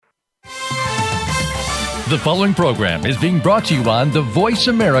The following program is being brought to you on the Voice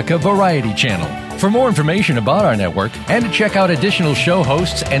America Variety Channel. For more information about our network and to check out additional show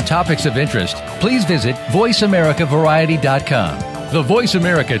hosts and topics of interest, please visit voiceamericavariety.com. The Voice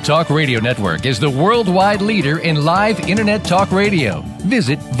America Talk Radio Network is the worldwide leader in live Internet talk radio.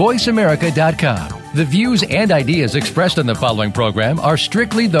 Visit voiceamerica.com. The views and ideas expressed on the following program are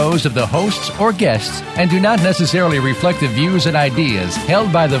strictly those of the hosts or guests and do not necessarily reflect the views and ideas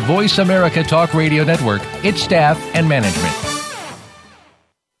held by the Voice America Talk Radio Network, its staff, and management.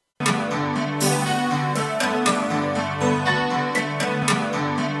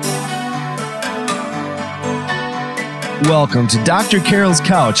 Welcome to Dr. Carol's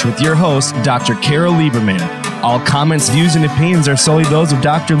Couch with your host, Dr. Carol Lieberman. All comments, views, and opinions are solely those of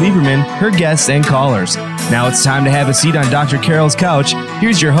Dr. Lieberman, her guests, and callers. Now it's time to have a seat on Dr. Carol's Couch.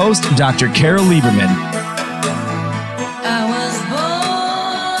 Here's your host, Dr. Carol Lieberman. I was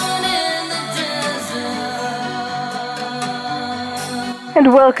born in the desert.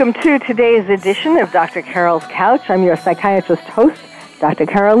 And welcome to today's edition of Dr. Carol's Couch. I'm your psychiatrist host, Dr.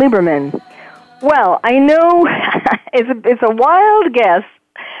 Carol Lieberman. Well, I know it's a wild guess,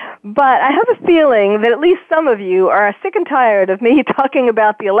 but I have a feeling that at least some of you are sick and tired of me talking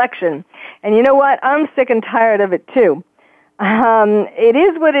about the election. And you know what? I'm sick and tired of it, too. It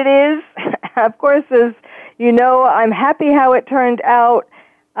is what it is. Of course, as you know, I'm happy how it turned out.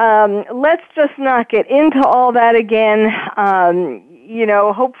 Let's just not get into all that again.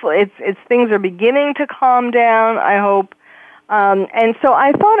 Hopefully it's things are beginning to calm down, I hope. And so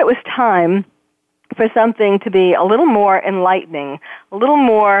I thought it was time for something to be a little more enlightening, a little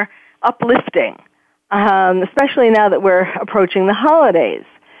more uplifting, especially now that we're approaching the holidays.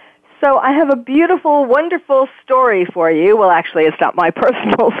 So I have a beautiful, wonderful story for you. Well, actually, it's not my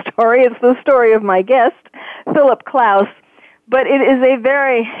personal story. It's the story of my guest, Philip Klaus. But it is a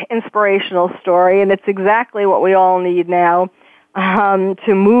very inspirational story, and it's exactly what we all need now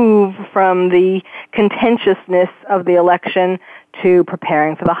to move from the contentiousness of the election to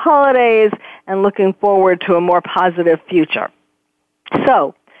preparing for the holidays and looking forward to a more positive future.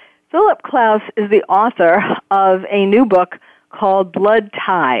 So, Philip Klaus is the author of a new book called Blood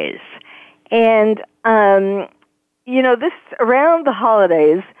Ties. And, this around the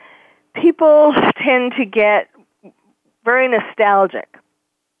holidays, people tend to get very nostalgic.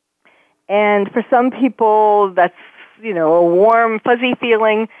 And for some people, that's, a warm, fuzzy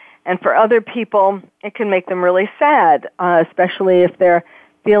feeling. And for other people, it can make them really sad, especially if they're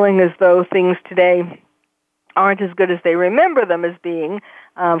feeling as though things today aren't as good as they remember them as being.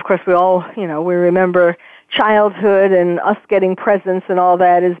 Of course, we all, we remember childhood and us getting presents and all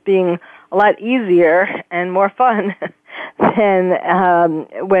that as being a lot easier and more fun than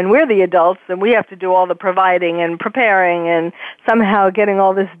when we're the adults and we have to do all the providing and preparing and somehow getting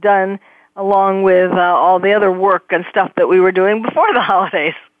all this done along with all the other work and stuff that we were doing before the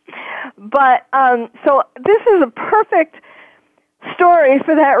holidays. But, so this is a perfect story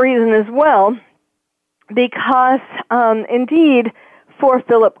for that reason as well, because, indeed, for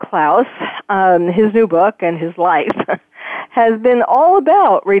Philip Klaus, his new book and his life has been all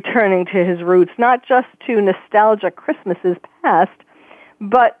about returning to his roots, not just to nostalgic Christmases past,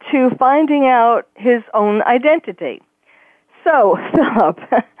 but to finding out his own identity. So, Philip,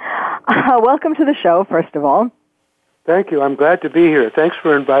 welcome to the show, first of all. Thank you. I'm glad to be here. Thanks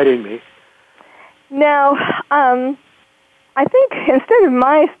for inviting me. Now, I think instead of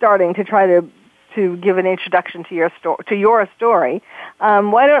my starting to try to give an introduction to your story,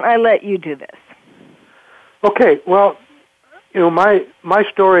 why don't I let you do this? Okay. Well, my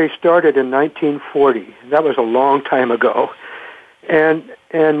story started in 1940. That was a long time ago, and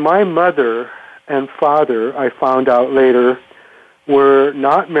my mother and father, I found out later, were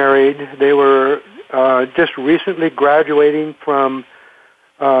not married. They were just recently graduating from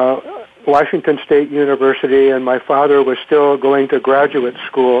Washington State University, and my father was still going to graduate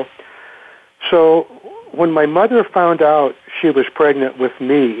school. So when my mother found out she was pregnant with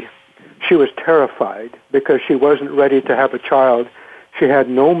me, she was terrified because she wasn't ready to have a child. She had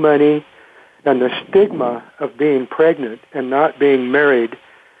no money, and the stigma of being pregnant and not being married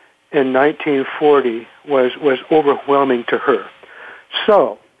in 1940 was overwhelming to her.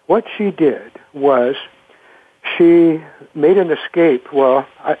 So what she did was she made an escape. Well,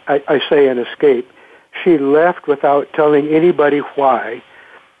 I say an escape. She left without telling anybody why,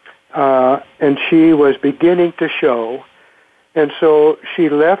 and she was beginning to show. And so she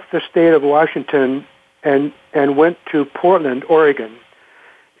left the state of Washington and went to Portland, Oregon,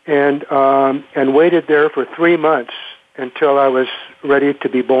 and waited there for 3 months until I was ready to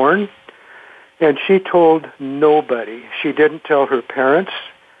be born. And she told nobody. She didn't tell her parents.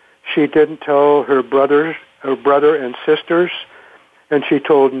 She didn't tell her brother and sisters, and she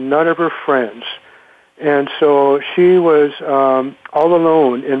told none of her friends. And so she was all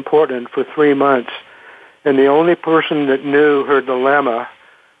alone in Portland for 3 months, and the only person that knew her dilemma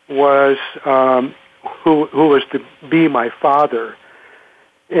was who was to be my father.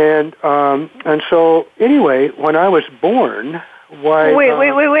 And so anyway, when I was born,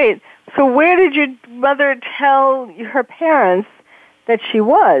 Wait. So where did your mother tell her parents that she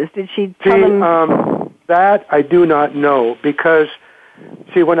was? Did she tell them? That I do not know, because,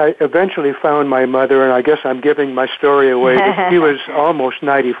 see, when I eventually found my mother, and I guess I'm giving my story away, but she was almost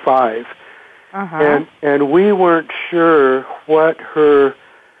 95. And we weren't sure what her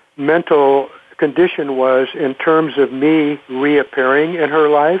mental condition was in terms of me reappearing in her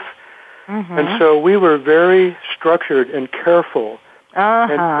life. And so we were very structured and careful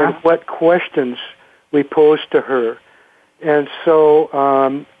in what questions we posed to her. And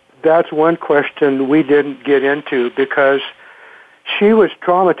so that's one question we didn't get into, because she was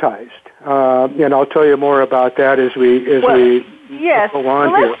traumatized. And I'll tell you more about that as we go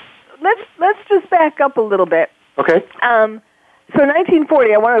on here. Let's just back up a little bit. Okay. So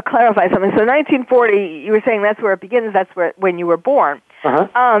 1940, I want to clarify something. So 1940, you were saying that's where it begins. That's when you were born.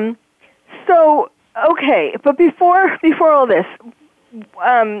 So, okay, but before all this,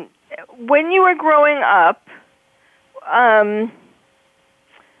 when you were growing up, I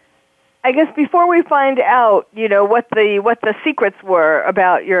guess before we find out, what the secrets were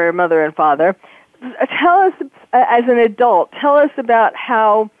about your mother and father, tell us, as an adult, tell us about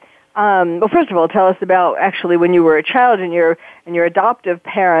how. Well, first of all, tell us about actually when you were a child and your adoptive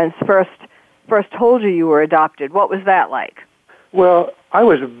parents first told you were adopted. What was that like? Well, I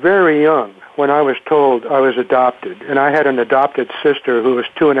was very young when I was told I was adopted, and I had an adopted sister who was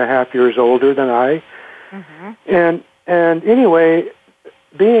 2.5 years older than I. And anyway,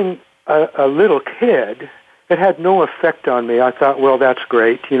 being a little kid, it had no effect on me. I thought, well, that's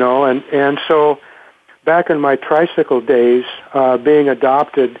great, and so back in my tricycle days, being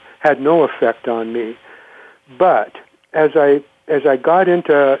adopted had no effect on me. But as I got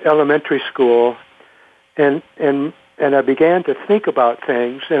into elementary school and I began to think about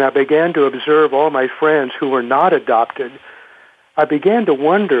things, and I began to observe all my friends who were not adopted, I began to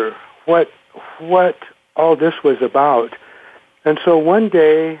wonder what all this was about. And so one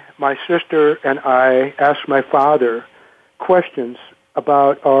day, my sister and I asked my father questions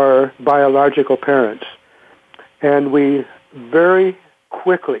about our biological parents, and we very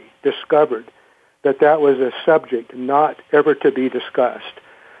quickly discovered that was a subject not ever to be discussed.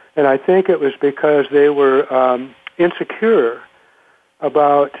 And I think it was because they were insecure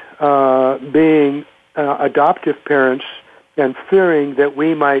about being adoptive parents and fearing that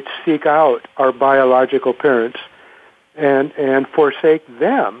we might seek out our biological parents and forsake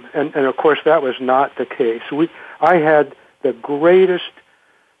them. And of course, that was not the case. I had the greatest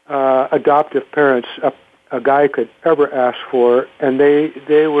adoptive parents a guy could ever ask for, and they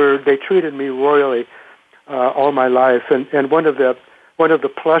treated me royally all my life. And one of the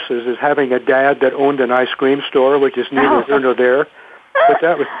pluses is having a dad that owned an ice cream store, which is neither here nor there. But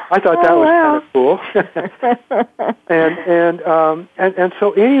I thought that was kind of cool. and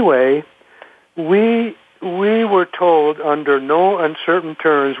so anyway, we were told under no uncertain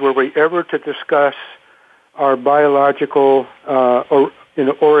terms were we ever to discuss our biological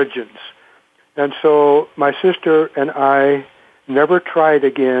origins. And so my sister and I never tried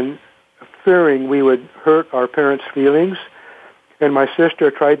again, fearing we would hurt our parents' feelings. And my sister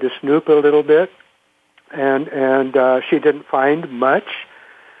tried to snoop a little bit, and she didn't find much.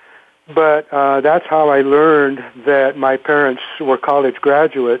 But that's how I learned that my parents were college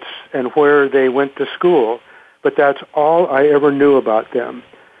graduates and where they went to school. But that's all I ever knew about them.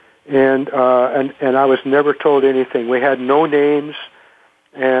 And I was never told anything. We had no names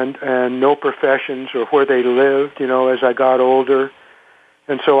and no professions or where they lived, as I got older.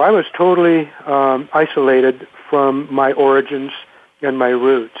 And so I was totally isolated from my origins and my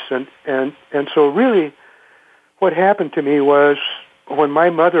roots. And so really what happened to me was when my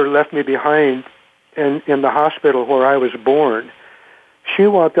mother left me behind in the hospital where I was born, she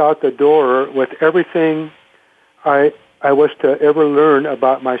walked out the door with everything I was to ever learn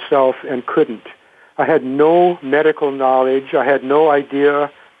about myself and couldn't. I had no medical knowledge. I had no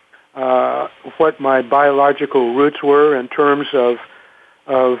idea what my biological roots were in terms of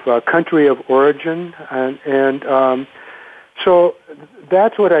country of origin, and so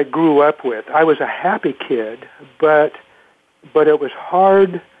that's what I grew up with. I was a happy kid, but it was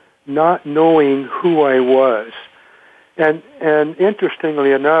hard not knowing who I was. And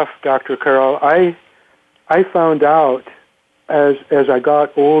interestingly enough, Dr. Carol, I found out as I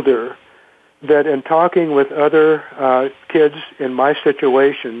got older, that in talking with other kids in my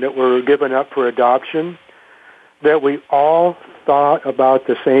situation that were given up for adoption, that we all thought about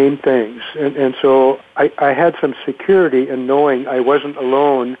the same things. And so I had some security in knowing I wasn't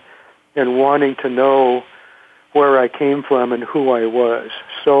alone in wanting to know where I came from and who I was.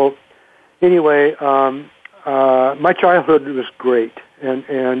 So anyway, my childhood was great.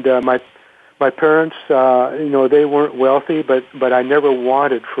 And my parents, they weren't wealthy, but I never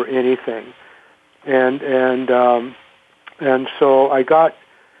wanted for anything. And so I got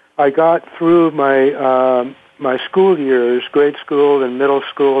through my school years, grade school and middle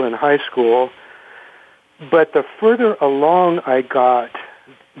school and high school. But the further along I got,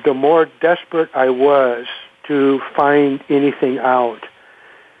 the more desperate I was to find anything out.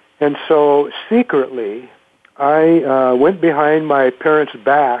 And so secretly, I went behind my parents'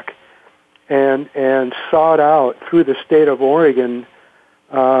 back and sought out through the state of Oregon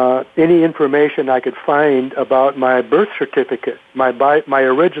any information I could find about my birth certificate, my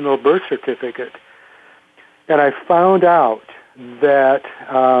original birth certificate. And I found out that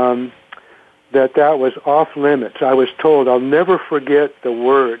that was off limits. I was told, I'll never forget the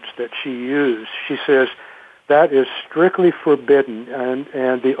words that she used. She says, that is strictly forbidden,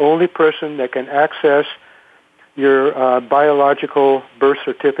 and the only person that can access your biological birth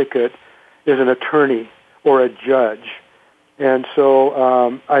certificate is an attorney or a judge. And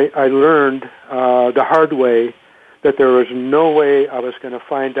so I learned the hard way that there was no way I was going to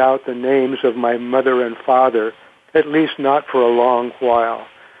find out the names of my mother and father, at least not for a long while.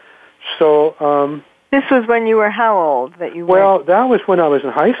 So this was when you were how old that you Well, that was when I was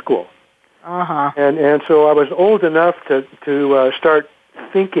in high school. Uh-huh. And so I was old enough to start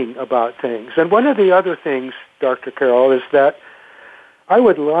thinking about things. And one of the other things, Dr. Carol, is that I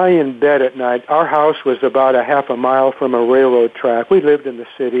would lie in bed at night. Our house was about a half a mile from a railroad track. We lived in the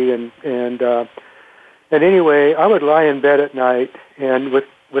city, and anyway, I would lie in bed at night, and with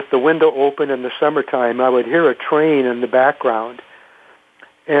the window open in the summertime, I would hear a train in the background,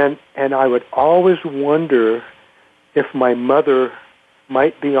 and I would always wonder if my mother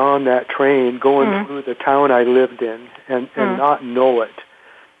might be on that train going through the town I lived in and not know it.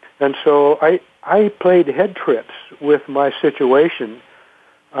 And so I played head trips with my situation.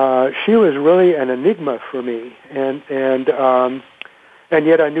 She was really an enigma for me, and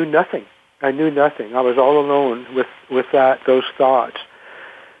yet I knew nothing. I knew nothing. I was all alone with those thoughts.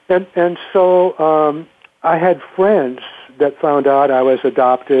 And so I had friends that found out I was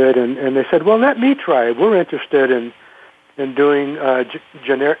adopted, and they said, well, let me try it. We're interested in doing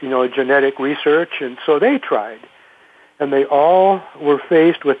genetic research, and so they tried. And they all were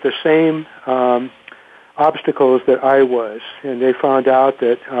faced with the same obstacles that I was, and they found out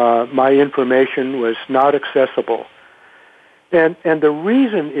that my information was not accessible. And the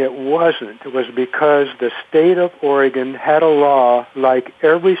reason it wasn't was because the state of Oregon had a law like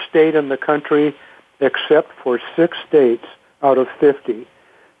every state in the country except for 6 states out of 50. Of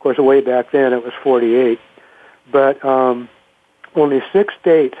course, way back then it was 48. But only 6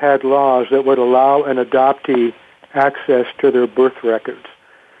 states had laws that would allow an adoptee access to their birth records.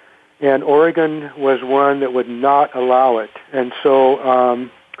 And Oregon was one that would not allow it. And so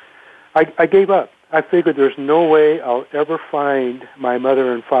I gave up. I figured there's no way I'll ever find my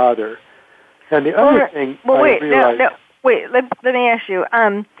mother and father. And the other thing I realized... Let me ask you.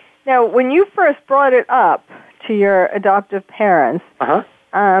 Now, when you first brought it up to your adoptive parents,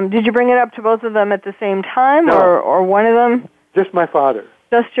 did you bring it up to both of them at the same time, or one of them? Just my father.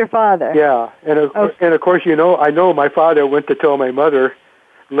 Just your father? Yeah. And of course, I know my father went to tell my mother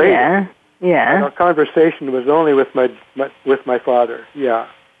later. Yeah. And our conversation was only with my father. Yeah.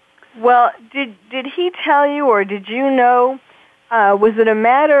 Well, did he tell you, or did you know? Was it a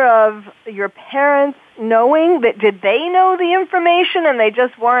matter of your parents knowing that? Did they know the information and they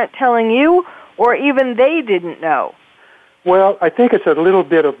just weren't telling you, or even they didn't know? Well, I think it's a little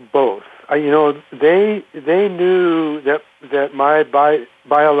bit of both. They knew that my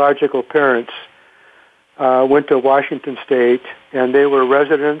biological parents went to Washington State, and they were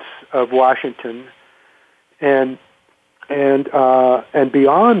residents of Washington, and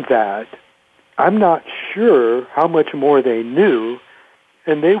beyond that, I'm not sure how much more they knew,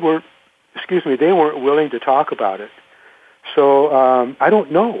 and they weren't willing to talk about it. So I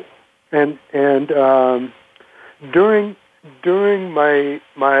don't know. And during my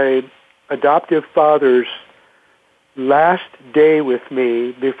adoptive father's last day with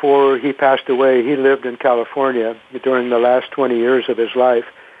me before he passed away, he lived in California during the last 20 years of his life,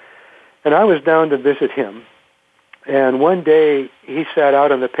 and I was down to visit him. And one day he sat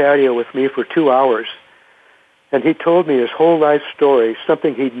out on the patio with me for 2 hours, And he told me his whole life story,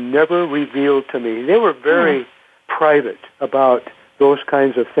 something he'd never revealed to me. They were very private about those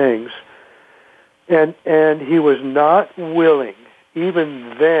kinds of things. And he was not willing,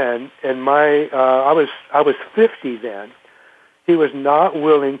 even then, and I was 50 then, he was not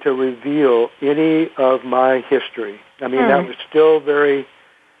willing to reveal any of my history. I mean, that was still very,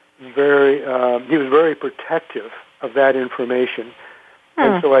 very, he was very protective of that information.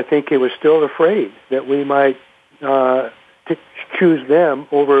 And so I think he was still afraid that we might choose them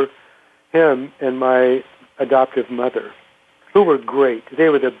over him and my adoptive mother, who were great. They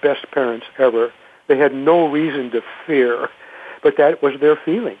were the best parents ever. They had no reason to fear, but that was their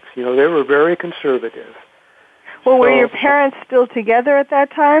feelings. You know, they were very conservative. Well, were your parents still together at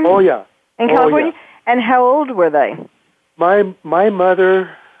that time? Oh, yeah. In California? Yeah. And how old were they? My mother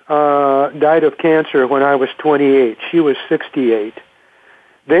died of cancer when I was 28. She was 68.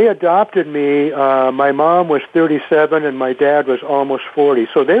 They adopted me. My mom was 37 and my dad was almost 40.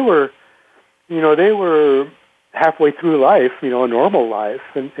 So they were halfway through life, a normal life.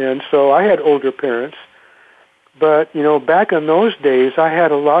 And so I had older parents. But, back in those days, I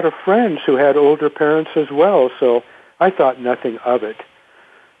had a lot of friends who had older parents as well. So I thought nothing of it.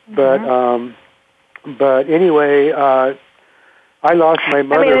 But anyway, I lost my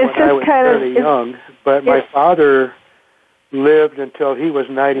mother when I was fairly young. But my father lived until he was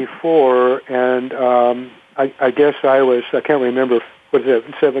 94, and I guess I can't remember, what is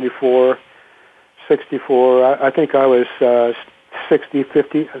it, 74, 64, I think I was 60,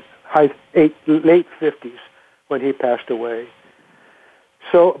 50, late 50s when he passed away.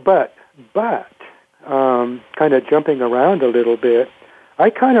 So, but kind of jumping around a little bit, I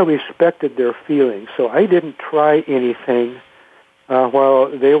kind of respected their feelings, so I didn't try anything while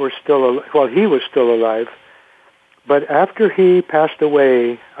he was still alive. But after he passed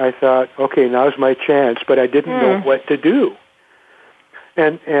away, I thought, okay, now's my chance, but I didn't know what to do.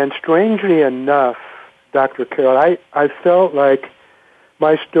 And strangely enough, Dr. Carol, I felt like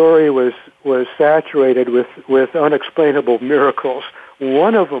my story was saturated with unexplainable miracles.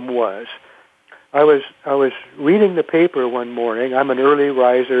 One of them was, I was reading the paper one morning. I'm an early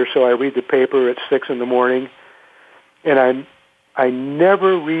riser, so I read the paper at 6 in the morning, and I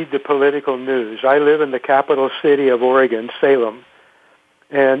never read the political news. I live in the capital city of Oregon, Salem,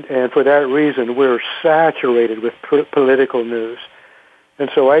 and for that reason, we're saturated with political news.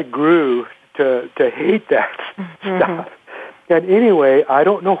 And so I grew to hate that stuff. And anyway, I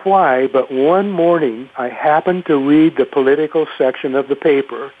don't know why, but one morning I happened to read the political section of the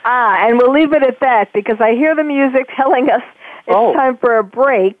paper. And we'll leave it at that, because I hear the music telling us it's time for a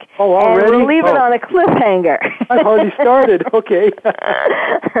break. Oh, already? And we'll leave it on a cliffhanger. I've already started. Okay.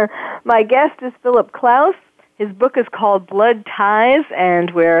 My guest is Philip Klaus. His book is called Blood Ties,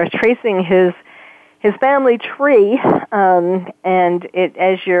 and we're tracing his family tree. And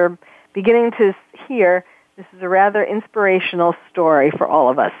as you're beginning to hear, this is a rather inspirational story for all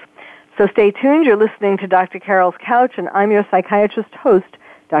of us. So stay tuned. You're listening to Dr. Carol's Couch, and I'm your psychiatrist host,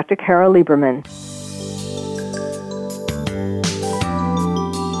 Dr. Carol Lieberman.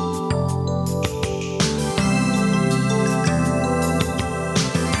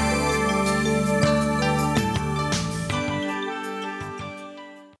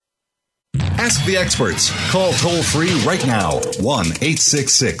 Ask the experts. Call toll-free right now,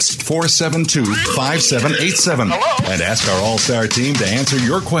 1-866-472-5787. And ask our All-Star team to answer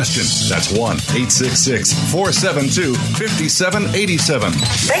your question. That's 1-866-472-5787.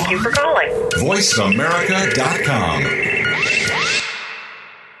 Thank you for calling. VoiceAmerica.com.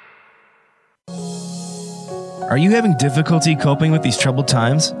 Are you having difficulty coping with these troubled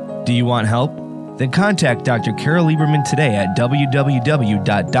times? Do you want help? Then contact Dr. Carol Lieberman today at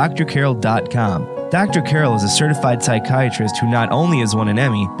www.drcarol.com. Dr. Carol is a certified psychiatrist who not only has won an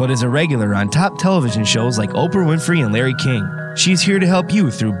Emmy, but is a regular on top television shows like Oprah Winfrey and Larry King. She's here to help you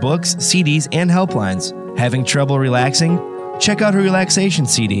through books, CDs, and helplines. Having trouble relaxing? Check out her relaxation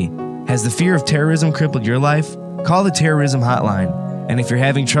CD. Has the fear of terrorism crippled your life? Call the terrorism hotline. And if you're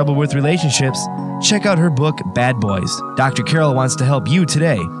having trouble with relationships, check out her book, Bad Boys. Dr. Carol wants to help you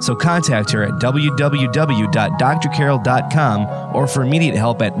today, so contact her at www.drcarol.com or for immediate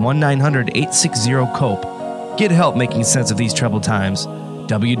help at 1-900-860-COPE. Get help making sense of these troubled times.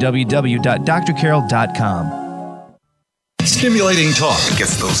 www.drcarol.com. Stimulating talk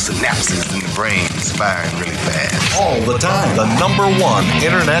gets those synapses in the brain firing really fast. all the time. The #1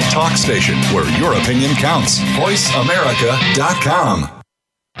 internet talk station where your opinion counts. VoiceAmerica.com.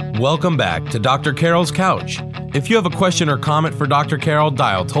 Welcome back to Dr. Carol's Couch. If you have a question or comment for Dr. Carol,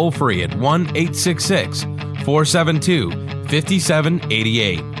 dial toll-free at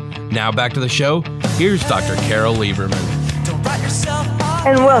 1-866-472-5788. Now back to the show. Here's Dr. Carol Lieberman.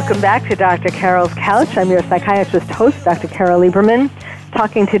 And welcome back to Dr. Carol's Couch. I'm your psychiatrist host, Dr. Carol Lieberman,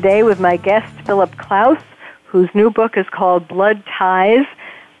 talking today with my guest, Philip Klaus, whose new book is called Blood Ties.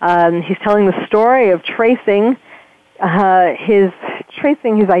 He's telling the story of tracing his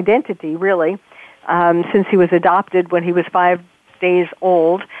identity, really, since he was adopted when he was 5 days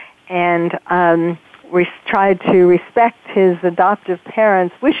old, and tried to respect his adoptive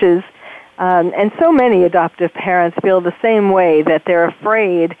parents' wishes. And so many adoptive parents feel the same way, that they're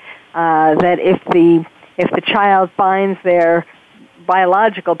afraid that if the child finds their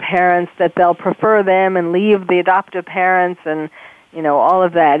biological parents, that they'll prefer them and leave the adoptive parents, and all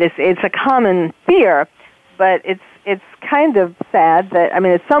of that. It's a common fear, but it's kind of sad that,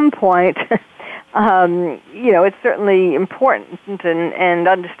 at some point, it's certainly important and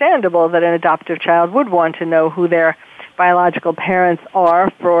understandable that an adoptive child would want to know who their biological parents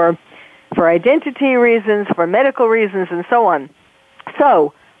are for identity reasons, for medical reasons, and so on.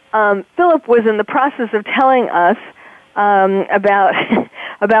 So, Philip was in the process of telling us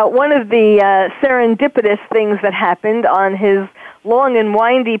about one of the serendipitous things that happened on his long and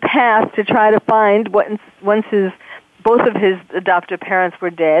windy path to try to find, once both of his adoptive parents were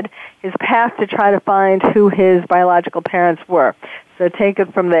dead, his path to try to find who his biological parents were. So take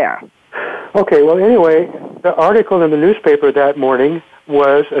it from there. Okay, well, anyway, the article in the newspaper that morning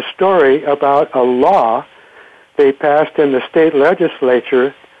was a story about a law they passed in the state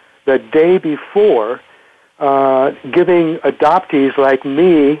legislature the day before, giving adoptees like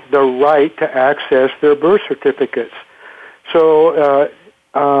me the right to access their birth certificates. So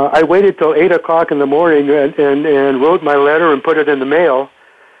I waited till 8 o'clock in the morning and wrote my letter and put it in the mail,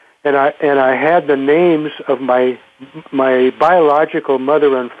 and I had the names of my biological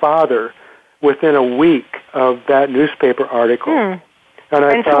mother and father within a week of that newspaper article. And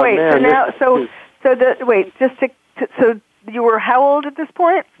I thought, so you were how old at this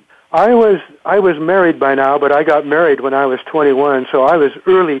point? I was married by now, but I got married when I was 21, so I was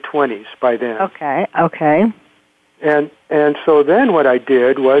early 20s by then. Okay. And so then what I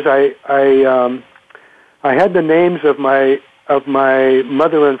did was I had the names of my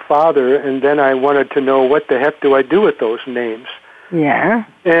mother and father, and then I wanted to know what the heck do I do with those names. Yeah.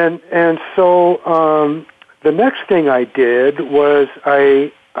 And so the next thing I did was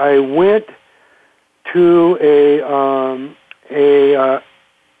I went to a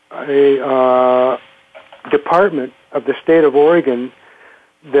department of the state of Oregon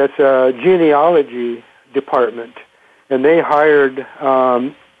that's a genealogy department, and they hired,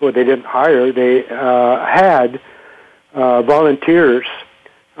 they didn't hire, they had volunteers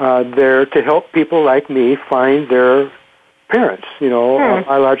there to help people like me find their parents,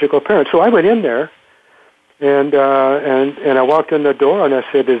 biological parents. So I went in there, and I walked in the door, and I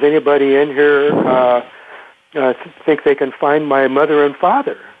said, "Does anybody in here think they can find my mother and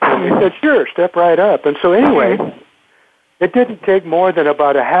father?" And they said, "Sure, step right up." And so anyway, it didn't take more than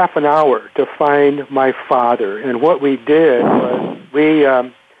about a half an hour to find my father. And what we did was we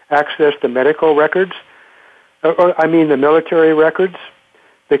accessed the medical records, the military records,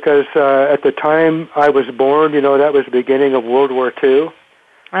 because at the time I was born, that was the beginning of World War II.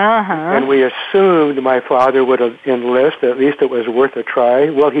 And we assumed my father would enlist. At least it was worth a try.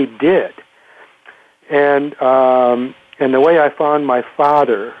 Well, he did. And the way I found my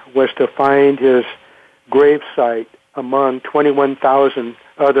father was to find his gravesite among 21,000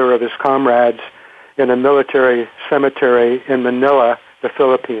 other of his comrades in a military cemetery in Manila, the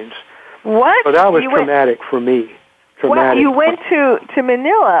Philippines. What? So that was traumatic for me. What? You went to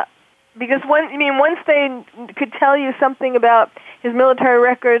Manila because once they could tell you something about his military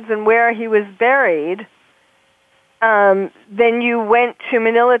records and where he was buried, then you went to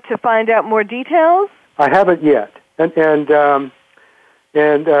Manila to find out more details? I haven't yet, and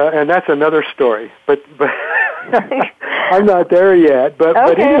that's another story. But I'm not there yet.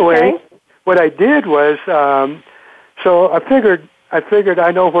 But anyway, what I did was, so I figured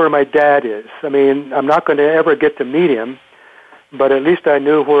I know where my dad is. I'm not going to ever get to meet him, but at least I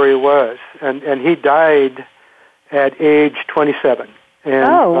knew where he was, and he died at age 27.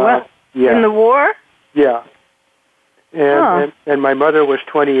 And, yeah. In the war? Yeah. And my mother was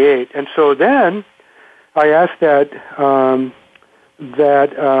 28, and so then I asked that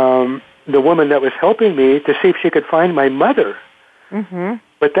the woman that was helping me to see if she could find my mother. Mm-hmm.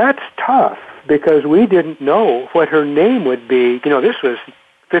 But that's tough because we didn't know what her name would be. This was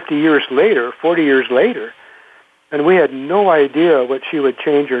 50 years later, 40 years later, and we had no idea what she would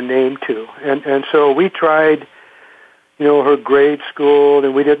change her name to. And so we tried, her grade school,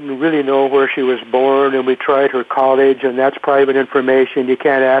 and we didn't really know where she was born, and we tried her college, and that's private information. You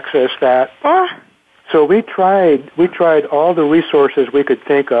can't access that. So we tried all the resources we could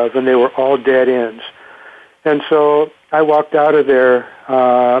think of, and they were all dead ends. And so I walked out of there,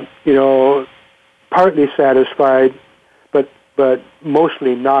 partly satisfied, but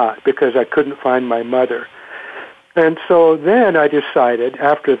mostly not, because I couldn't find my mother. And so then I decided,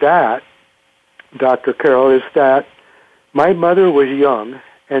 after that, Dr. Carol, is that my mother was young,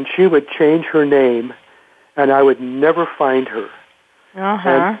 and she would change her name, and I would never find her.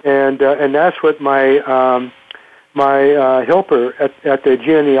 And that's what my helper at the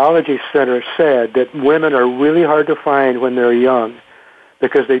genealogy center said, that women are really hard to find when they're young,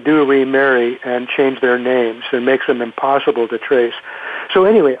 because they do remarry and change their names, and makes them impossible to trace. So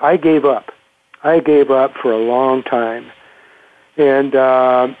anyway, I gave up. I gave up for a long time, and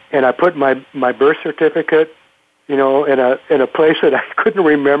I put my birth certificate, in a place that I couldn't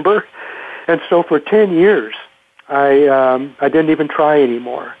remember, and so for 10 years, I didn't even try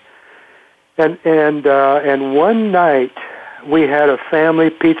anymore. And one night we had a family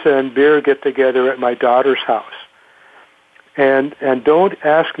pizza and beer get together at my daughter's house. And don't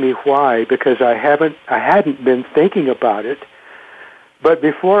ask me why, because I hadn't been thinking about it. But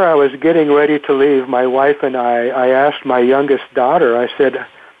before I was getting ready to leave, my wife and I asked my youngest daughter, I said,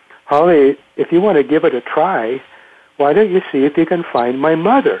 Holly, if you want to give it a try, why don't you see if you can find my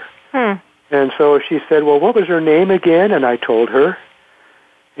mother? And so she said, well, what was her name again? And I told her.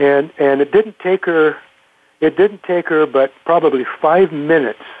 And it didn't take her but probably 5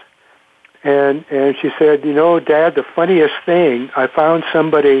 minutes. And she said, Dad, the funniest thing, I found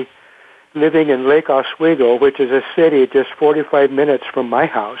somebody living in Lake Oswego, which is a city just 45 minutes from my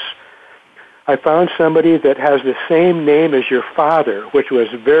house. I found somebody that has the same name as your father, which was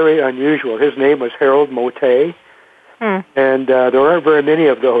very unusual. His name was Harold Mote. And there aren't very many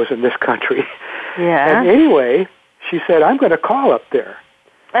of those in this country. Yeah. And anyway, she said, I'm going to call up there.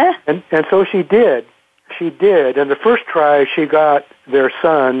 And so she did. She did. And the first try, she got their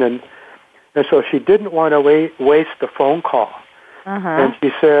son, and so she didn't want to waste the phone call. And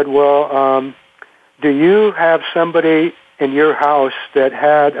she said, well, do you have somebody in your house that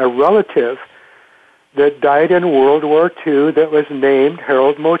had a relative that died in World War II that was named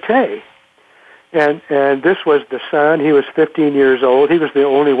Harold Mote? And this was the son. He was 15 years old. He was the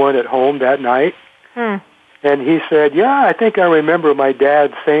only one at home that night. And he said, yeah, I think I remember my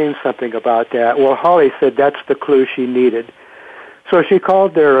dad saying something about that. Well, Holly said that's the clue she needed. So she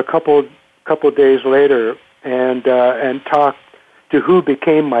called there a couple days later and talked to who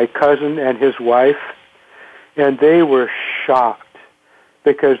became my cousin and his wife. And they were shocked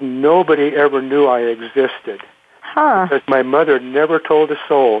because nobody ever knew I existed. Because my mother never told a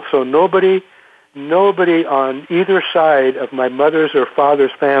soul. So nobody on either side of my mother's or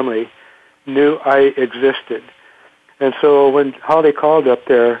father's family knew I existed. And so when Holly called up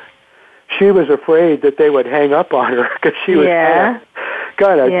there, she was afraid that they would hang up on her because she was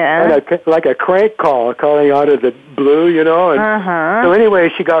kind of like a crank call, calling out of the blue, And so anyway,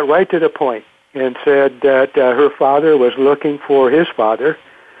 she got right to the point and said that her father was looking for his father,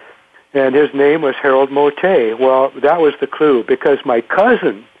 and his name was Harold Mote. Well, that was the clue, because my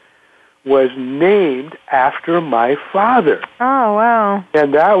cousin was named after my father. Oh, wow.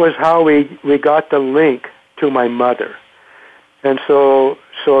 And that was how we got the link to my mother. And so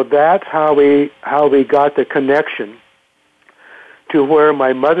that's how we got the connection to where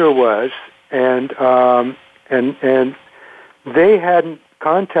my mother was, and they hadn't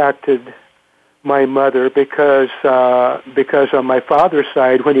contacted my mother because on my father's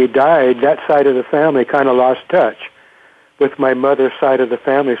side, when he died, that side of the family kind of lost touch with my mother's side of the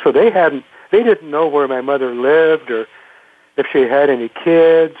family. So they didn't know where my mother lived or if she had any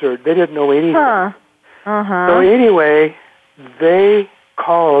kids, or they didn't know anything. So anyway, they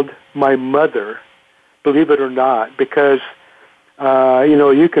called my mother, believe it or not, because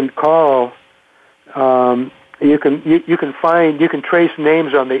you can call, you can trace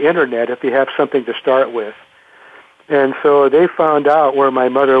names on the internet if you have something to start with. And so they found out where my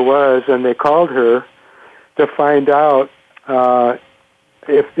mother was, and they called her to find out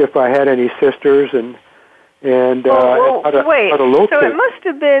if I had any sisters and how to locate. So it must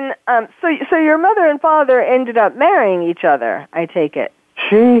have been. So your mother and father ended up marrying each other, I take it.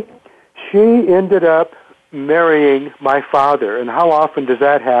 She ended up marrying my father, and how often does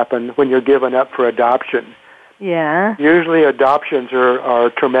that happen when you're given up for adoption? Yeah. Usually adoptions are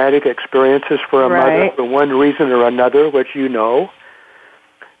traumatic experiences for a mother for one reason or another, which you know.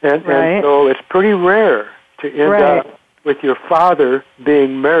 And so it's pretty rare to end up with your father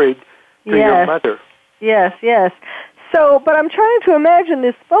being married to your mother. Yes, yes. So, but I'm trying to imagine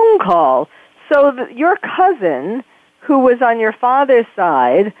this phone call. So your cousin, who was on your father's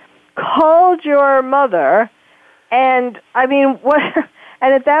side, called your mother, and I mean, what?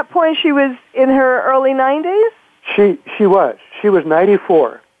 And at that point, she was in her early 90s. She was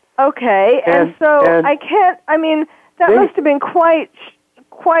 94. Okay, and I can't. I mean, that must have been quite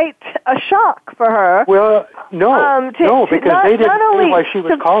a shock for her. Well, no, because they didn't know why she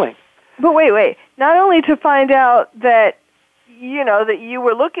was calling. But wait. Not only to find out that you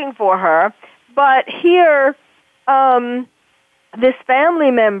were looking for her, but here, this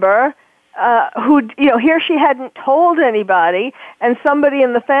family member who here she hadn't told anybody, and somebody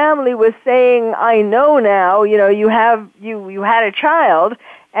in the family was saying, "I know now. You had a child."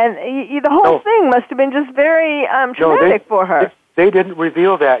 And the whole thing must have been just very traumatic for her. They didn't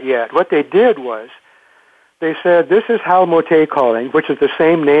reveal that yet. What they did was they said, this is Hal Mote calling, which is the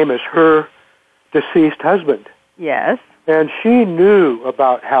same name as her deceased husband. Yes. And she knew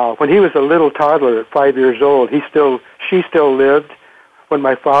about Hal. When he was a little toddler at 5 years old, she still lived when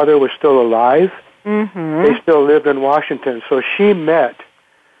my father was still alive. Mm-hmm. They still lived in Washington. So she met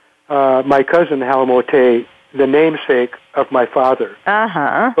my cousin Hal Mote, the namesake of my father.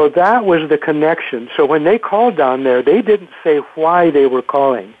 Uh-huh. So that was the connection. So when they called down there, they didn't say why they were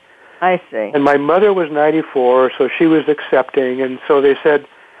calling. I see. And my mother was 94, so she was accepting. And so they said,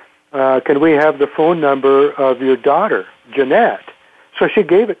 can we have the phone number of your daughter, Jeanette? So she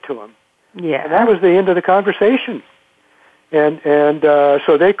gave it to them. Yeah. And that was the end of the conversation. And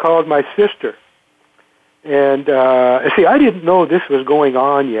so they called my sister. And see, I didn't know this was going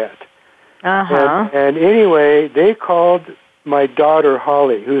on yet. Uh-huh. And anyway, they called my daughter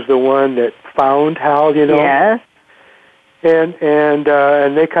Holly, who's the one that found Hal, Yes. And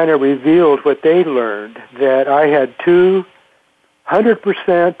they kind of revealed what they learned, that I had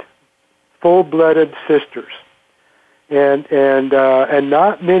 100% full-blooded sisters, and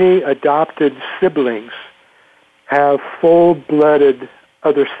not many adopted siblings have full-blooded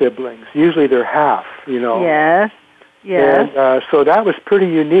other siblings. Usually they're half, Yes. Yes. And so that was pretty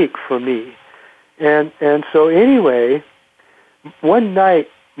unique for me. And so anyway, one night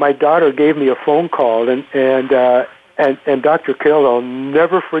my daughter gave me a phone call, and Dr. Carroll, I'll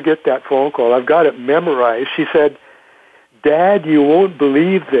never forget that phone call. I've got it memorized. She said, "Dad, you won't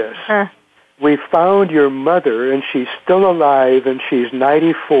believe this. Huh. We found your mother, and she's still alive, and she's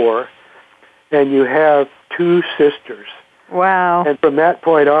 94, and you have 2 sisters." Wow. And from that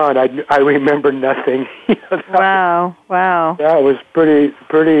point on, I remember nothing. Wow. That was pretty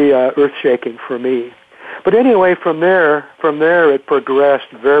earth-shaking for me. But anyway, from there it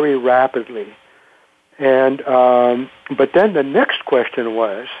progressed very rapidly. And but then the next question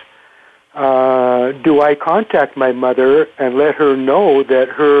was, do I contact my mother and let her know that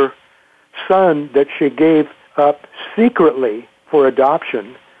her son that she gave up secretly for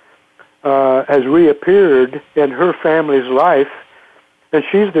adoption has reappeared in her family's life, and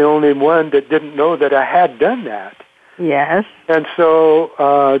she's the only one that didn't know that I had done that. Yes. And so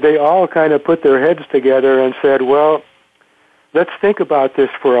they all kind of put their heads together and said, well, let's think about this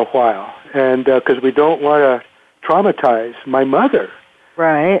for a while, and because we don't want to traumatize my mother.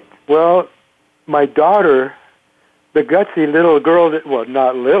 Right. Well, my daughter, the gutsy little girl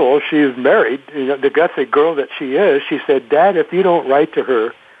not little, she's married, the gutsy girl that she is, she said, "Dad, if you don't write to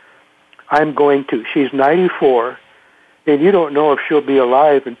her, I'm going to. She's 94, and you don't know if she'll be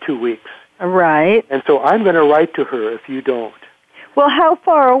alive in 2 weeks. Right. And so I'm going to write to her if you don't." Well, how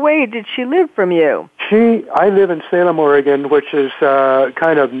far away did she live from you? I live in Salem, Oregon, which is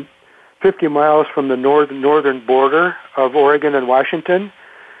kind of 50 miles from the northern border of Oregon and Washington.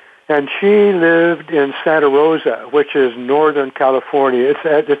 And she lived in Santa Rosa, which is northern California.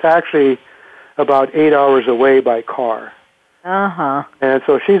 It's actually about 8 hours away by car. Uh-huh. And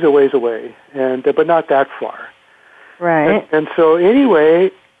so she's a ways away, but not that far. Right. And so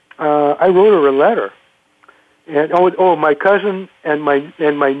anyway, I wrote her a letter. And my cousin and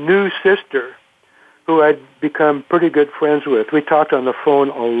my new sister, who I'd become pretty good friends with, we talked on the phone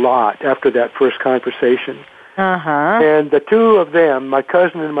a lot after that first conversation. Uh-huh. And the two of them, my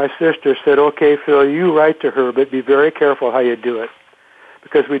cousin and my sister, said, "Okay, Phil, you write to her, but be very careful how you do it,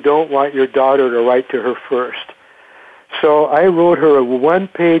 because we don't want your daughter to write to her first." So I wrote her a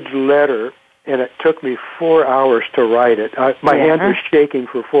 1-page letter, and it took me 4 hours to write it. My hand was shaking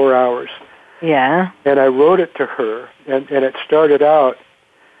for 4 hours. Yeah. And I wrote it to her, and it started out,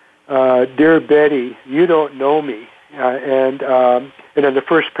 "Dear Betty, you don't know me." And in the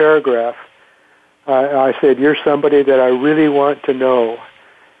first paragraph, I said, "You're somebody that I really want to know."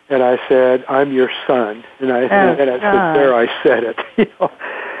 And I said, "I'm your son." And I said, there I said it.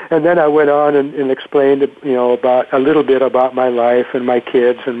 And then I went on and explained, about a little bit about my life and my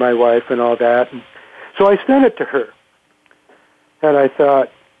kids and my wife and all that. And so I sent it to her. And I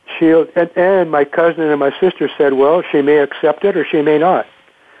thought, and my cousin and my sister said, well, she may accept it or she may not.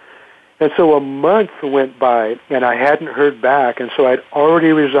 And so a month went by, and I hadn't heard back, and so I'd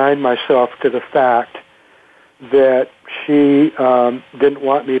already resigned myself to the fact that she didn't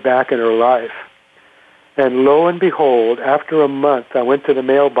want me back in her life. And lo and behold, after a month, I went to the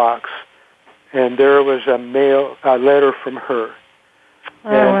mailbox, and there was a letter from her.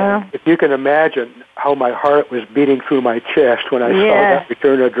 Oh, wow. If you can imagine how my heart was beating through my chest when I saw that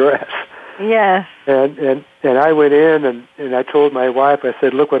return address. Yes. And I went in and I told my wife, I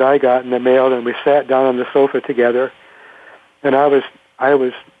said, look what I got in the mail, and we sat down on the sofa together, and I was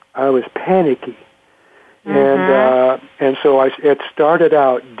panicky. Mm-hmm. And so it started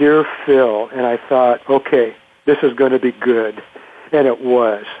out, Dear Phil, and I thought, okay, this is going to be good. And it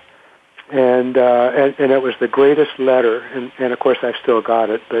was. And it was the greatest letter, and of course I still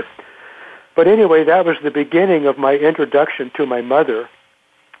got it. But anyway, that was the beginning of my introduction to my mother.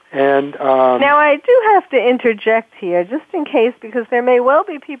 And now I do have to interject here, just in case, because there may well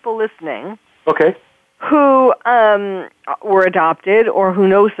be people listening. Okay. Who were adopted, or who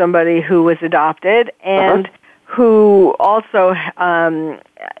know somebody who was adopted, and who also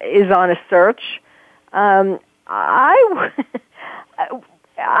is on a search. I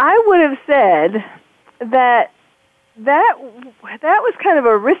would have said that was kind of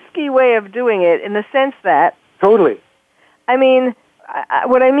a risky way of doing it, in the sense that totally. I mean,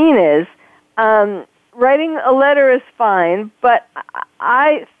 what I mean is, writing a letter is fine, but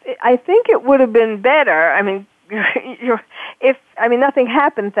I think it would have been better. I mean, nothing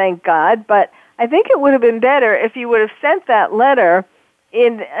happened, thank God, but I think it would have been better if you would have sent that letter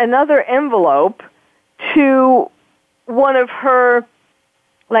in another envelope to one of her,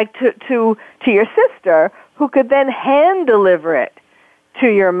 like to your sister, who could then hand deliver it to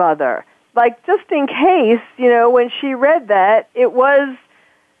your mother. Like, just in case, when she read that, it was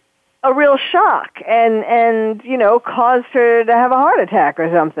a real shock and caused her to have a heart attack or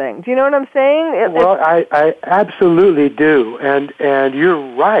something. Do you know what I'm saying? Well, I absolutely do. And you're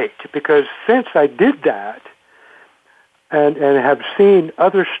right, because since I did that and have seen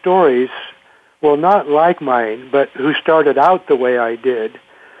other stories, well, not like mine, but who started out the way I did,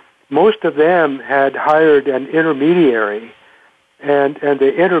 most of them had hired an intermediary, and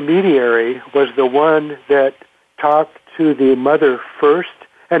the intermediary was the one that talked to the mother first,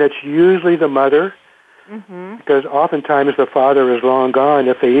 and it's usually the mother, because oftentimes the father is long gone,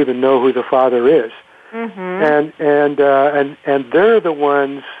 if they even know who the father is. And they're the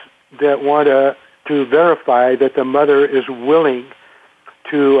ones that want to verify that the mother is willing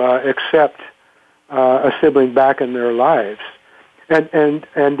to accept a sibling back in their lives. And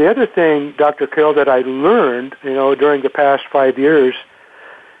the other thing, Dr. Carol, that I learned, during the past 5 years,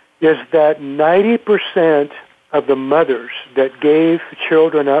 is that 90% of the mothers that gave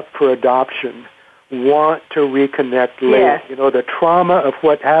children up for adoption want to reconnect later. Yes. The trauma of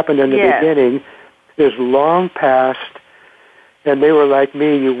what happened in the beginning is long past, and they were like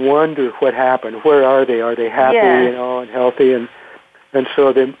me. You wonder what happened. Where are they? Are they happy, and healthy? And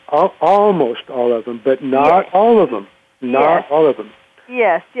so they almost all of them, but not all of them. Not all of them.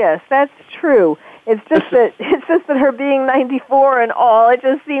 Yes, that's true. It's just that her being 94 and all, it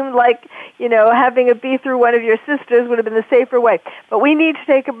just seemed like, having it be through one of your sisters would have been the safer way. But we need to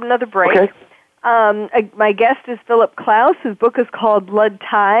take another break. Okay. My guest is Philip Klaus, whose book is called Blood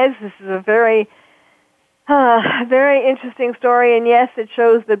Ties. This is a very, very interesting story, and yes, it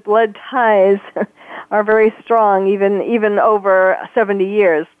shows that blood ties are very strong, even over 70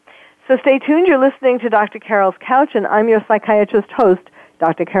 years. So stay tuned. You're listening to Dr. Carol's Couch, and I'm your psychiatrist host,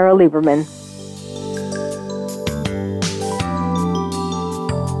 Dr. Carol Lieberman.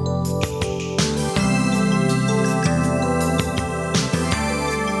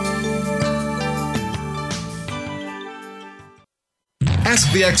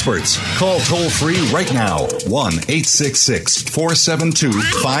 Ask the experts. Call toll-free right now,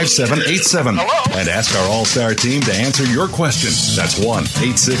 1-866-472-5787. And ask our All-Star team to answer your question. That's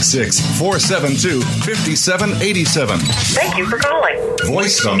 1-866-472-5787. Thank you for calling.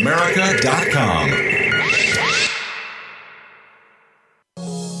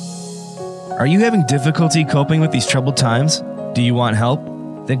 VoiceAmerica.com. Are you having difficulty coping with these troubled times? Do you want help?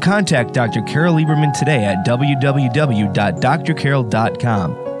 Then contact Dr. Carol Lieberman today at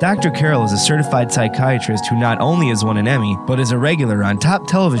www.drcarol.com. Dr. Carol is a certified psychiatrist who not only has won an Emmy, but is a regular on top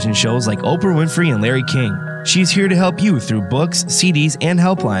television shows like Oprah Winfrey and Larry King. She's here to help you through books, CDs, and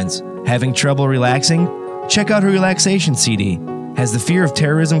helplines. Having trouble relaxing? Check out her relaxation CD. Has the fear of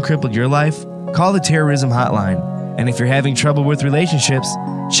terrorism crippled your life? Call the Terrorism Hotline. And if you're having trouble with relationships,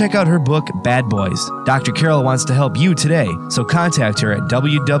 check out her book, Bad Boys. Dr. Carol wants to help you today, so contact her at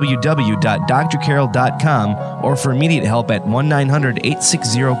www.drcarol.com or for immediate help at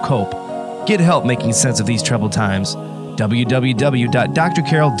 1-900-860-COPE. Get help making sense of these troubled times.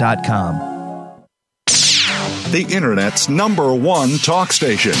 www.drcarol.com. The Internet's #1 talk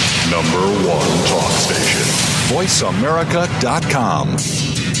station. #1 talk station. VoiceAmerica.com.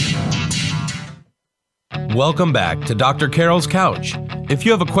 Welcome back to Dr. Carol's Couch. If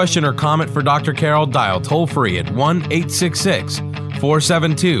you have a question or comment for Dr. Carol, dial toll-free at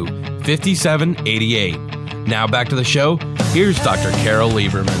 1-866-472-5788. Now back to the show. Here's Dr. Carol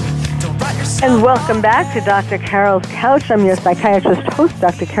Lieberman. And welcome back to Dr. Carol's Couch. I'm your psychiatrist host,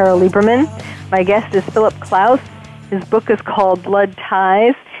 Dr. Carol Lieberman. My guest is Philip Klaus. His book is called Blood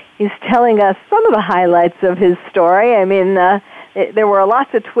Ties. He's telling us some of the highlights of his story. I mean, there were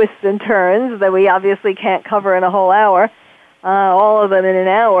lots of twists and turns that we obviously can't cover in a whole hour, all of them in an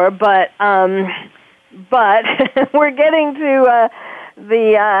hour, but we're getting to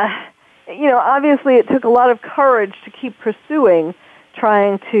obviously it took a lot of courage to keep pursuing,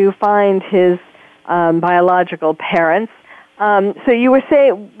 trying to find his biological parents. So you were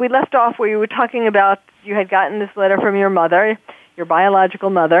saying, we left off where you were talking about you had gotten this letter from your mother, your biological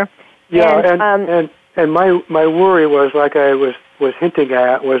mother. Yeah, and my worry was, like I was hinting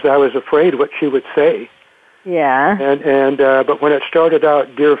at, was I was afraid what she would say. Yeah. And but when it started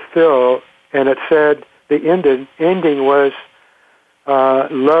out, Dear Phil, and it said the ending was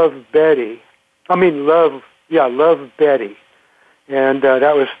love Betty. Love Betty, and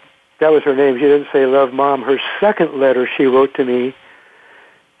that was her name. She didn't say love Mom. Her second letter she wrote to me,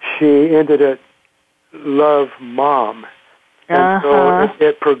 she ended it love Mom. And so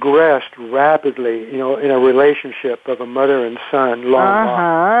it progressed rapidly, in a relationship of a mother and son,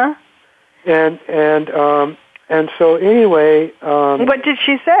 long. And so anyway. What did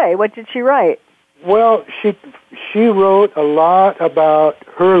she say? What did she write? Well, she wrote a lot about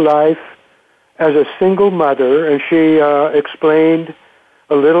her life as a single mother, and she explained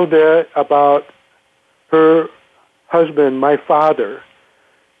a little bit about her husband, my father.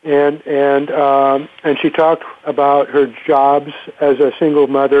 And she talked about her jobs as a single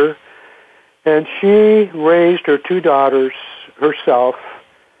mother, and she raised her two daughters herself,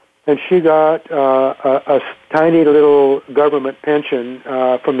 and she got a tiny little government pension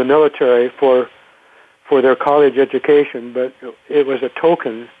from the military for their college education, but it was a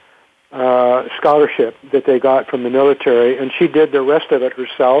token scholarship that they got from the military, and she did the rest of it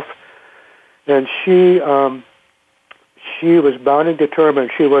herself, and she was bound and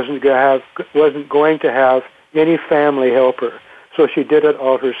determined she wasn't going to have any family help her, so she did it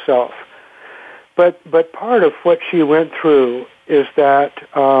all herself. But part of what she went through is that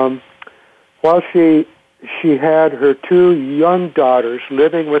while she had her two young daughters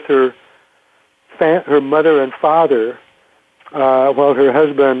living with her mother and father, while her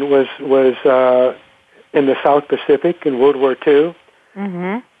husband was in the South Pacific in World War II,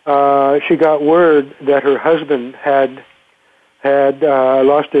 she got word that her husband had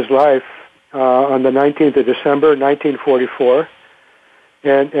lost his life on the 19th of December, 1944,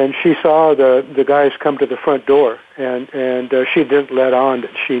 and she saw the guys come to the front door, and she didn't let on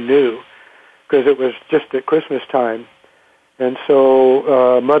that she knew, because it was just at Christmas time, and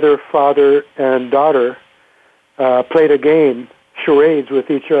so mother, father, and daughter played a game, charades, with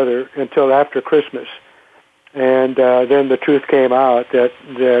each other until after Christmas, and then the truth came out that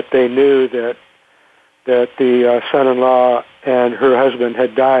they knew that the son-in-law and her husband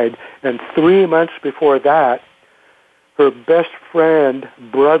had died. And 3 months before that, her best friend,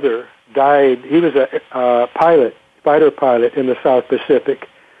 brother, died. He was a fighter pilot in the South Pacific.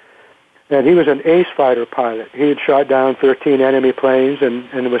 And he was an ace fighter pilot. He had shot down 13 enemy planes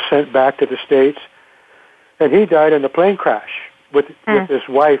and was sent back to the States. And he died in a plane crash with his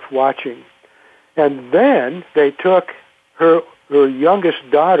wife watching. And then they took her youngest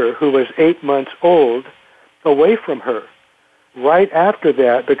daughter, who was 8 months old, away from her right after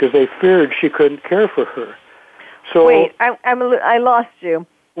that because they feared she couldn't care for her. So wait, I lost you.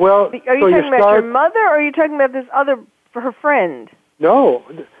 Well, are you talking about your mother, or are you talking about this other, for her friend? No.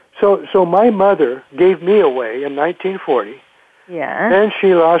 So my mother gave me away in 1940. Yeah. Then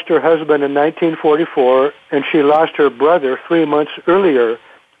she lost her husband in 1944, and she lost her brother 3 months earlier,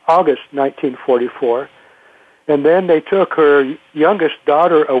 August 1944. And then they took her youngest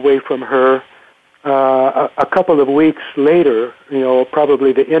daughter away from her a couple of weeks later,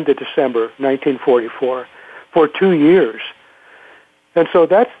 probably the end of December 1944, for 2 years. And so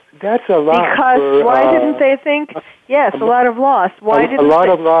that's a lot. Because why didn't they think? Yes, a lot of loss. Why didn't a lot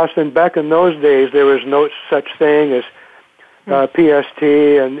of loss? And back in those days, there was no such thing as PST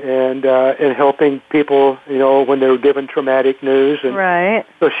and helping people, when they were given traumatic news. And right.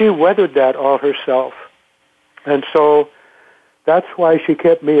 So she weathered that all herself, and so that's why she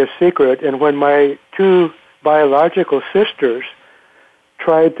kept me a secret. And when my two biological sisters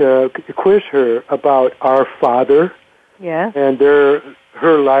tried to quiz her about our father. Yeah. And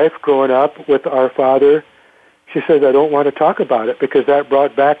her life growing up with our father, she says, I don't want to talk about it because that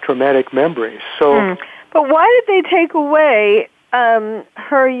brought back traumatic memories. So, But why did they take away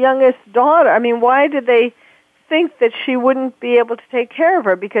her youngest daughter? I mean, why did they think that she wouldn't be able to take care of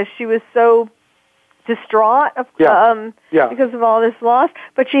her because she was so distraught because of all this loss?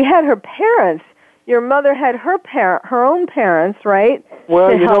 But she had her parents. Your mother had her own parents, right?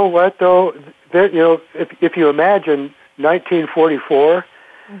 Well, you know what, though? If you imagine 1944,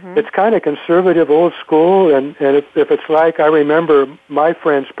 it's kind of conservative, old school, and if it's like I remember my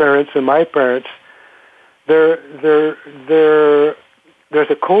friends' parents and my parents, there's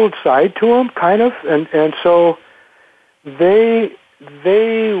a cold side to them, kind of, and so they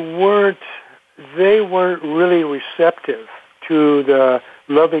weren't really receptive to the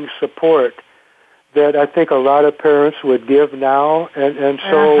loving support that I think a lot of parents would give now, and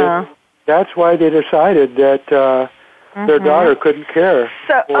so that's why they decided that their daughter couldn't care.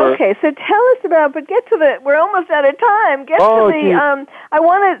 So so tell us about. But get to we're almost out of time. Get to the. I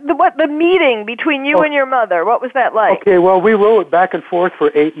wanted the meeting between you and your mother. What was that like? Okay, well, we wrote back and forth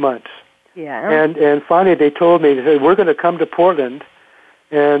for 8 months. Yeah. And finally they told me, they said, we're going to come to Portland,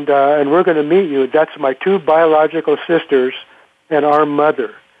 and we're going to meet you. That's my two biological sisters and our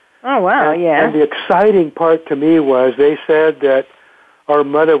mother. Oh, wow, And the exciting part to me was they said that our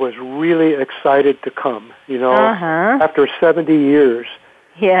mother was really excited to come, after 70 years.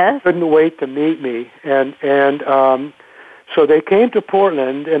 Yes. Couldn't wait to meet me. And so they came to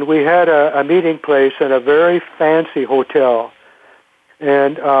Portland, and we had a meeting place in a very fancy hotel.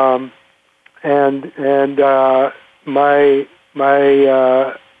 And my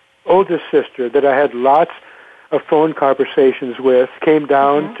oldest sister that I had lots of phone conversations with came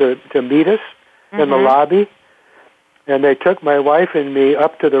down to meet us in the lobby, and they took my wife and me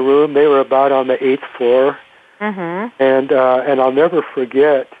up to the room. They were about on the 8th floor, and I'll never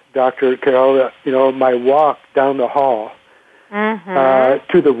forget, Dr. Carol, my walk down the hall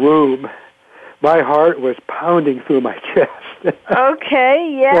to the room. My heart was pounding through my chest.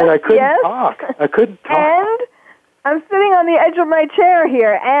 Okay, yes, and I couldn't talk. I couldn't talk. And I'm sitting on the edge of my chair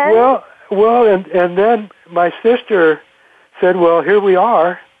here, and Well, and then my sister said, well, here we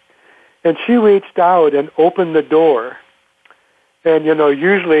are. And she reached out and opened the door. And,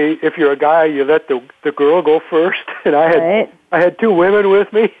 usually if you're a guy, you let the girl go first. And I had two women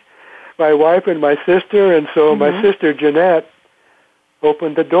with me, my wife and my sister. And so my sister, Jeanette,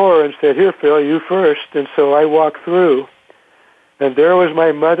 opened the door and said, here, Phil, you first. And so I walked through. And there was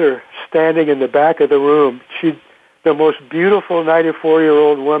my mother standing in the back of the room. The most beautiful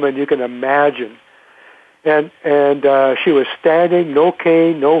 94-year-old woman you can imagine. And she was standing, no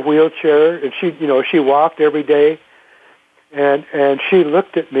cane, no wheelchair, and she walked every day. And she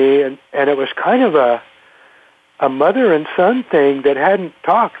looked at me, and it was kind of a mother and son thing that hadn't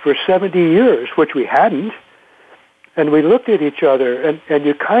talked for 70 years, which we hadn't. And we looked at each other, and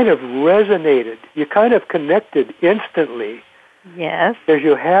you kind of resonated. You kind of connected instantly. Yes. Because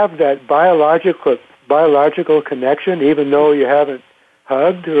you have that biological connection, even though you haven't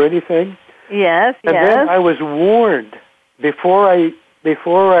hugged or anything. Yes, and then I was warned before I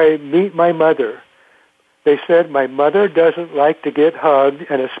meet my mother. They said my mother doesn't like to get hugged,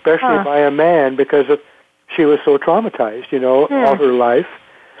 and especially by a man, because she was so traumatized, all her life.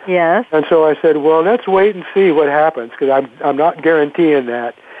 Yes. And so I said, well, let's wait and see what happens, because I'm not guaranteeing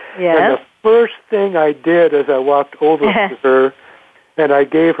that. Yes. And the first thing I did is I walked over to her, and I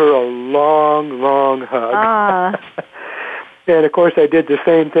gave her a long, long hug. And, of course, I did the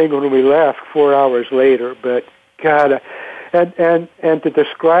same thing when we left 4 hours later. But, God, and to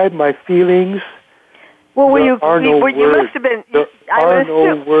describe my feelings, there are no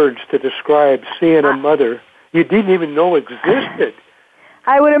words to describe seeing a mother you didn't even know existed.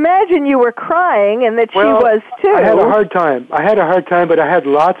 I would imagine you were crying and that she was, too. I had a hard time, but I had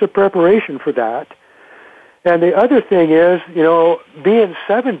lots of preparation for that. And the other thing is, being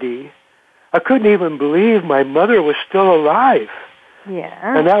 70, I couldn't even believe my mother was still alive.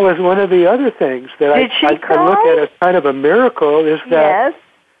 Yeah. And that was one of the other things that I look at as kind of a miracle is that,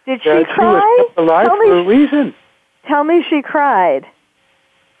 Did she that cry? she was kept alive for a reason. Tell me she cried.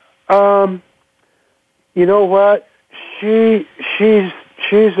 You know what?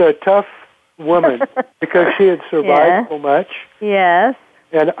 she's a tough woman because she had survived so much. Yes.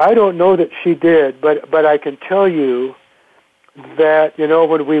 And I don't know that she did, but I can tell you that,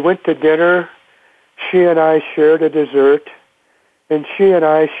 when we went to dinner, she and I shared a dessert, and she and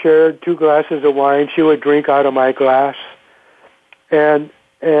I shared 2 glasses of wine. She would drink out of my glass. And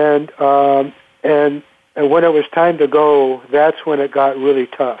when it was time to go, that's when it got really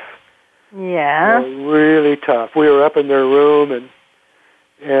tough. Yeah. Really tough. We were up in their room,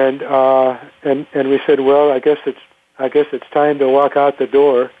 and we said, well, I guess it's time to walk out the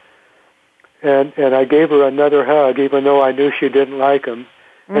door. And I gave her another hug, even though I knew she didn't like him.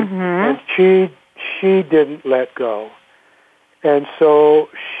 And she didn't let go. And so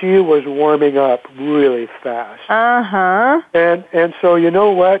she was warming up really fast. Uh-huh. And so you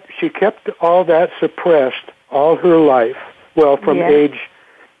know what? She kept all that suppressed all her life. Well, from age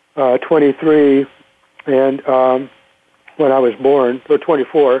 23 and when I was born, or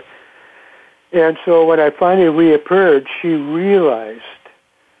 24. And so when I finally reappeared, she realized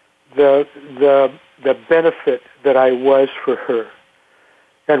the benefit that I was for her.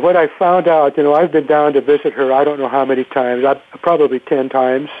 And when I found out, I've been down to visit her, I don't know how many times, probably 10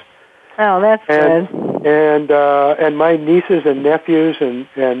 times. Oh, that's good. And my nieces and nephews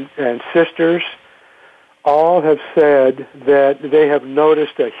and sisters all have said that they have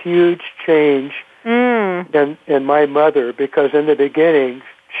noticed a huge change in my mother, because in the beginning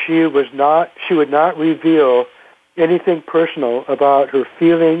she would not reveal anything personal about her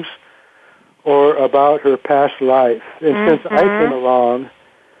feelings or about her past life. And since I came along,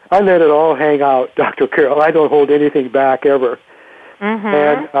 I let it all hang out, Dr. Carol. I don't hold anything back ever.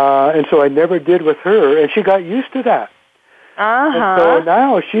 And so I never did with her, and she got used to that. And so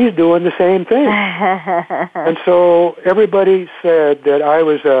now she's doing the same thing. And so everybody said that I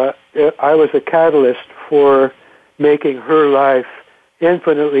was a catalyst for making her life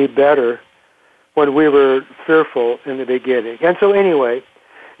infinitely better when we were fearful in the beginning. And so anyway,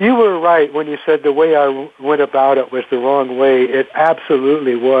 you were right when you said the way I went about it was the wrong way. It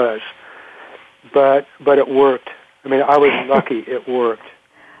absolutely was. But it worked. I mean, I was lucky it worked.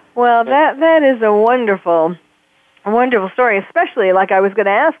 Well, that is a wonderful story, especially like I was going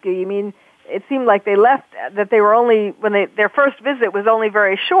to ask you. You mean, it seemed like they left, that they were only, their first visit was only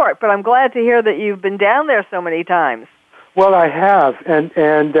very short, but I'm glad to hear that you've been down there so many times. Well, I have, and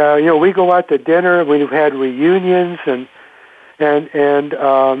we go out to dinner. We've had reunions, and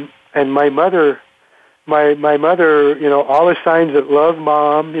my mother, always signs that love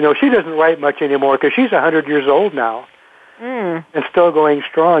Mom. She doesn't write much anymore because she's 100 years old now, and still going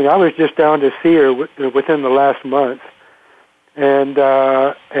strong. I was just down to see her within the last month, and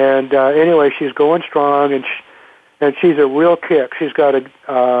anyway, she's going strong, and she's a real kick. She's got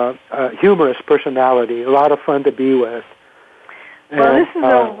a humorous personality, a lot of fun to be with. Well, this is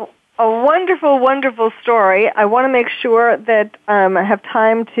a wonderful, wonderful story. I want to make sure that I have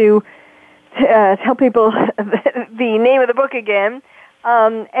time to tell people the name of the book again.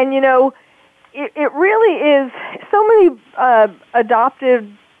 It really is, so many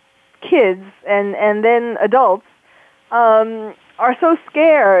adopted kids and then adults are so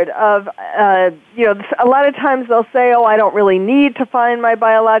scared of, a lot of times they'll say, I don't really need to find my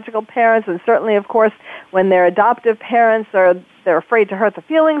biological parents, and certainly, of course, when their adoptive parents they're afraid to hurt the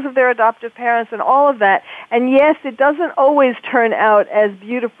feelings of their adoptive parents and all of that. And yes, it doesn't always turn out as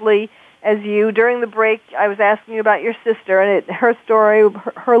beautifully as you. During the break, I was asking you about your sister, and her story,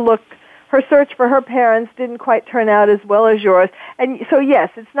 her search for her parents didn't quite turn out as well as yours. And so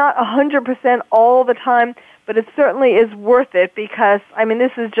yes, it's not 100% all the time, but it certainly is worth it because,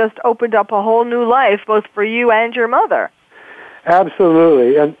 this has just opened up a whole new life, both for you and your mother.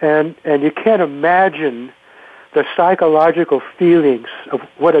 Absolutely. And you can't imagine the psychological feelings of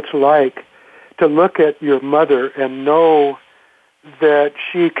what it's like to look at your mother and know that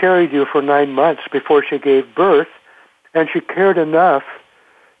she carried you for 9 months before she gave birth, and she cared enough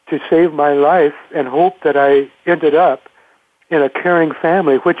to save my life and hope that I ended up in a caring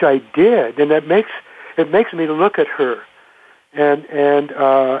family, which I did. And it makes me look at her and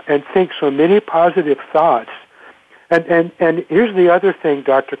think so many positive thoughts. And here's the other thing,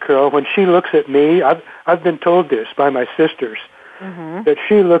 Dr. Carol. When she looks at me, I've been told this by my sisters, that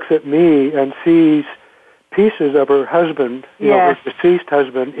she looks at me and sees pieces of her husband, her deceased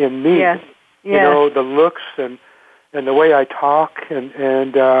husband, in me. Yes. The looks and the way I talk,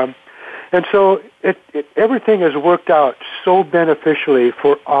 and so everything has worked out so beneficially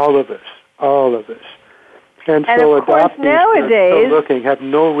for all of us. And so of course, adoptees nowadays, have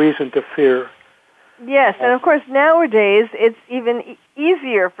no reason to fear. Yes, and of course nowadays it's even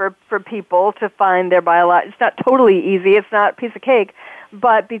easier for people to find their biological. It's not totally easy. It's not a piece of cake.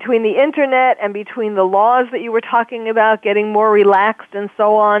 But between the internet and between the laws that you were talking about getting more relaxed and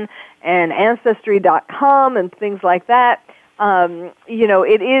so on, and Ancestry.com and things like that,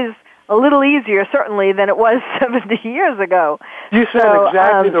 it is a little easier, certainly, than it was 70 years ago. You said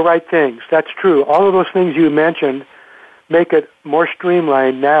exactly the right things. That's true. All of those things you mentioned make it more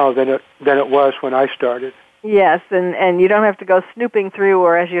streamlined now than it was when I started. Yes, and you don't have to go snooping through,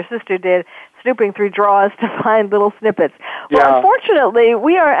 or as your sister did, snooping through drawers to find little snippets. Well, unfortunately,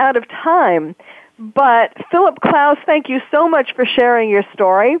 we are out of time. But Philip Klaus, thank you so much for sharing your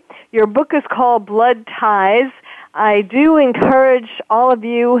story. Your book is called Blood Ties. I do encourage all of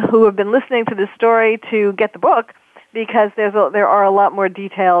you who have been listening to this story to get the book, because there are a lot more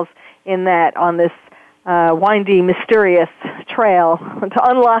details in that on this windy, mysterious trail to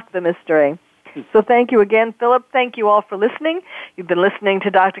unlock the mystery. So thank you again, Philip. Thank you all for listening. You've been listening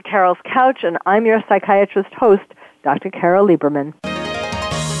to Dr. Carol's Couch, and I'm your psychiatrist host, Dr. Carol Lieberman.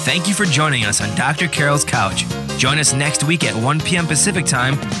 Thank you for joining us on Dr. Carol's Couch. Join us next week at 1 p.m. Pacific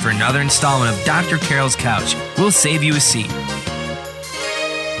Time for another installment of Dr. Carol's Couch. We'll save you a seat.